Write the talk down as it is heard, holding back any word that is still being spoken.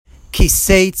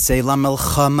Kiseitze la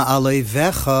melchama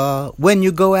aloivecha, when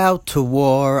you go out to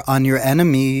war on your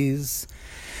enemies.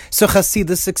 So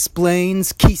Chassidus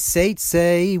explains,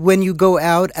 Kiseitze, when you go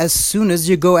out, as soon as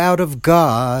you go out of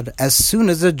God, as soon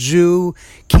as a Jew,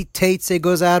 Kiteitze,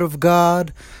 goes out of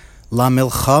God, la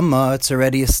milchama, it's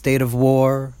already a state of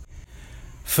war.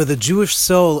 For the Jewish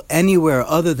soul, anywhere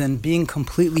other than being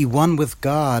completely one with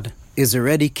God, is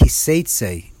already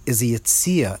Kiseitze, is a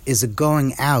yitzia, is a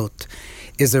going out,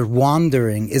 is a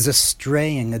wandering, is a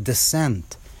straying, a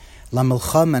descent. La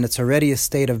milchama, and it's already a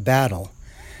state of battle.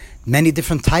 Many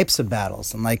different types of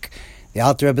battles. And like the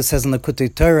Alter Rebbe says in the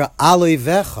Kutei Torah,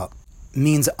 aloivecha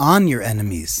means on your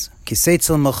enemies.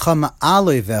 Kiseitze milchama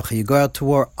aloivecha, you go out to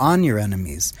war on your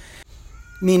enemies.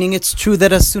 Meaning it's true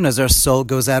that as soon as our soul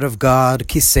goes out of God,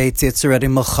 kiseitze, it's already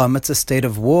milchama, it's a state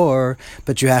of war.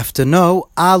 But you have to know,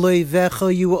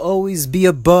 aloivecha, you will always be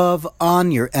above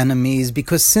on your enemies,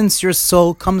 because since your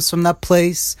soul comes from that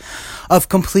place of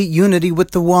complete unity with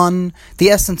the One,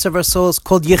 the essence of our soul is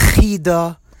called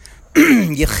yechida.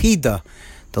 Yechida.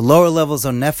 The lower levels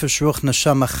are nefesh, ruach,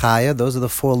 neshama, chaya. Those are the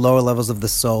four lower levels of the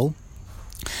soul.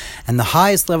 And the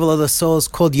highest level of the soul is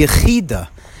called yechida.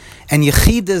 And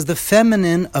Yechid is the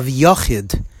feminine of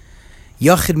Yachid.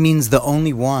 Yachid means the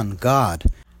only one, God.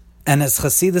 And as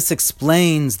Chassidus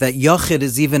explains, that Yachid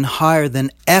is even higher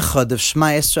than Echad of Shema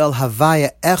Yisrael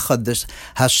Havaya Echad.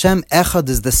 Hashem Echad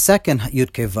is the second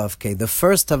Yudke Vavke. The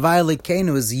first Havaya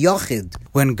Lekeinu is Yachid.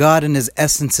 When God in His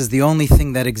essence is the only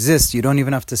thing that exists, you don't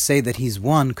even have to say that He's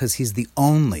one, because He's the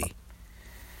only.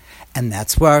 And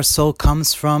that's where our soul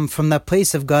comes from that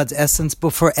place of God's essence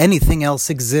before anything else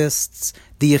exists.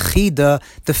 The Yechida,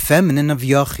 the feminine of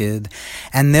Yachid.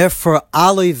 And therefore,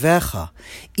 aloivecha,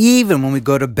 even when we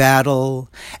go to battle,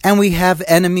 and we have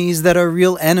enemies that are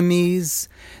real enemies,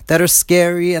 that are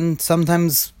scary, and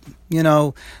sometimes,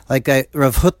 like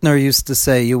Rav Hutner used to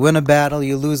say, you win a battle,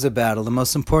 you lose a battle. The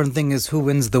most important thing is who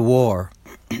wins the war.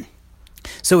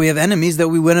 So we have enemies that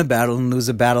we win a battle and lose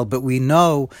a battle, but we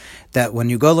know that when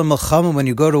you go to Milchama, when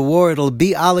you go to war, it'll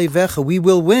be aloivecha, we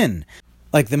will win.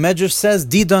 Like the Medrash says,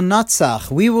 Didon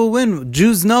Natzach, we will win.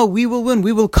 Jews know we will win.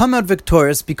 We will come out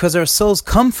victorious because our souls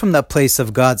come from that place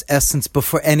of God's essence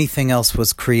before anything else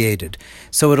was created.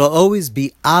 So it'll always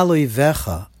be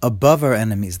aloivecha, above our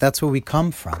enemies. That's where we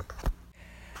come from.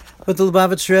 But the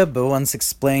Lubavitch Rebbe once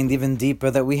explained even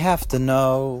deeper that we have to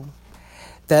know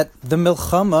that the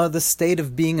milchama, the state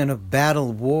of being in a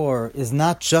battle war, is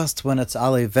not just when it's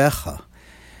aloivecha,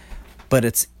 but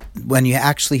it's when you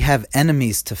actually have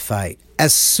enemies to fight.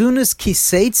 As soon as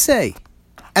kiseitze,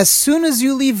 as soon as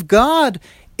you leave God,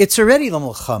 it's already la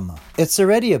milchama. It's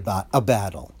already a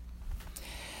battle.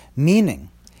 Meaning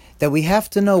that we have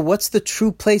to know what's the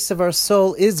true place of our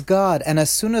soul is God, and as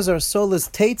soon as our soul is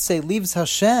teitze, leaves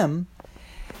Hashem,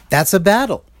 that's a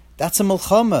battle. That's a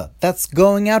milchama. That's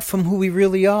going out from who we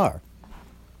really are.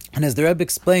 And as the Rebbe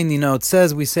explained, it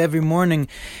says, we say every morning,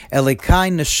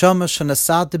 Elikai neshama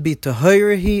shanasata bi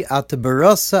tahirahi ata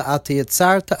barasa ata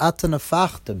yitzarta ata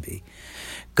nafachta bi.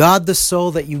 God, the soul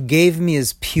that you gave me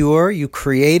is pure. You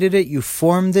created it, you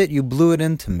formed it, you blew it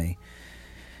into me.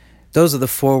 Those are the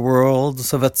four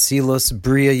worlds of Atzilus,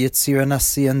 Bria, Yitzira,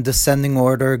 Nasi, and descending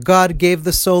order. God gave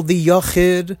the soul the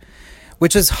Yachid,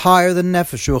 which is higher than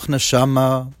Nefesh Ruach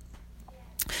Neshama.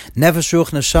 Nefesh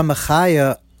Ruach Neshama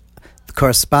Chaya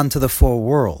correspond to the four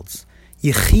worlds.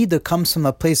 Yechida comes from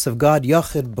a place of God,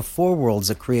 Yachid, before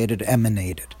worlds are created,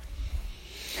 emanated.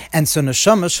 And so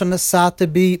Neshama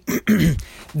Shanasata be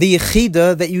the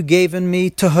Yechida that you gave in me,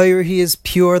 Tahir, he is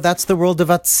pure, that's the world of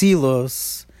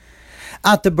Atzilus.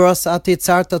 You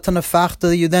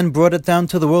then brought it down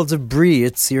to the worlds of Bri,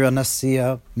 Yitzira,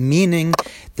 Nasiya, meaning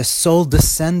the soul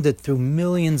descended through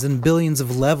millions and billions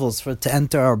of levels for it to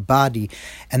enter our body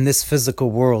and this physical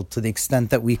world to the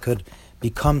extent that we could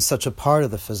become such a part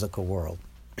of the physical world.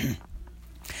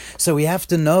 So we have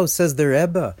to know, says the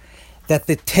Rebbe, that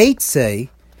the Teitze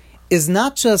is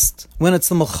not just when it's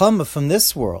the Milchama from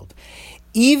this world.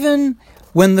 Even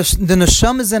when the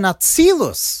Neshama is in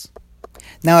Atzilus.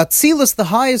 Now, Atzilus, the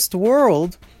highest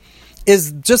world,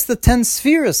 is just the 10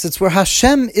 spheres. It's where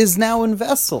Hashem is now in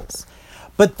vessels.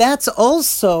 But that's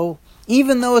also,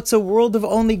 even though it's a world of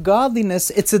only godliness,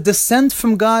 it's a descent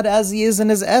from God as He is in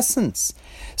His essence.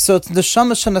 So it's the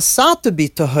Neshama Shanasata bi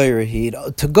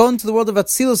Tahirahi, to go into the world of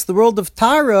Atzilus, the world of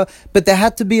Tara, but there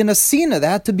had to be an asina, there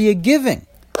had to be a giving.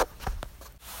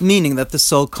 Meaning that the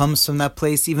soul comes from that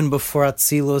place even before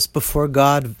Atzilus, before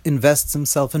God invests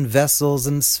Himself in vessels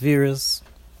and spheres.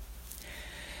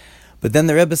 But then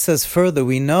the Rebbe says further,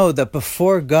 we know that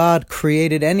before God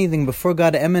created anything, before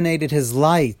God emanated His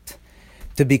light,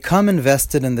 To become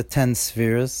invested in the 10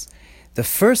 spheres, the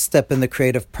first step in the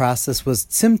creative process was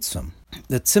tzimtzum.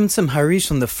 The tzimtzum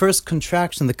harishon, the first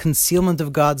contraction, the concealment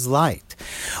of God's light.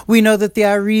 We know that the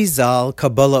Arizal,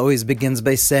 Kabbalah always begins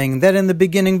by saying that in the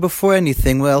beginning, before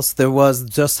anything else, there was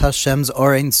just Hashem's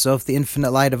Or Ein Sof, the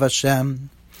infinite light of Hashem.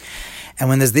 And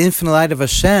when there's the infinite light of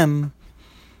Hashem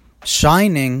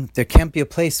shining, there can't be a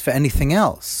place for anything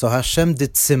else. So Hashem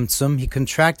did tzimtzum, he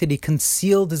contracted, he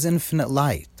concealed his infinite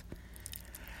light.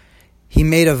 He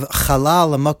made of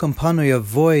chalal, a makom panui, a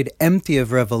void, empty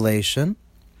of revelation.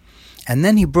 And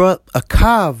then he brought a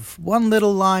kav, one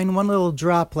little line, one little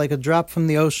drop, like a drop from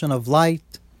the ocean of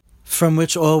light, from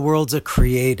which all worlds are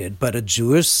created. But a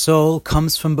Jewish soul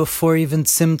comes from before even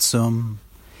tzimtzum,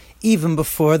 even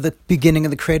before the beginning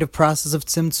of the creative process of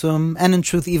tzimtzum, and in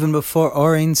truth, even before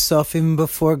Or Ein Sof, even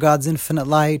before God's infinite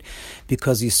light,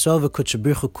 because Yisrael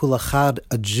v'Kutchabrichu Kul Achad,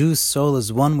 a Jew's soul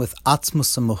is one with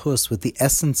Atzmus HaMahus, with the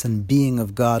essence and being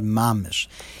of God, Mamish,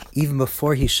 even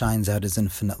before he shines out his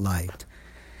infinite light.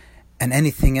 And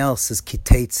anything else is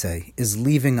kitetze, is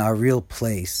leaving our real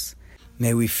place.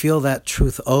 May we feel that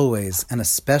truth always, and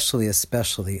especially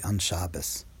on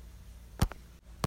Shabbos.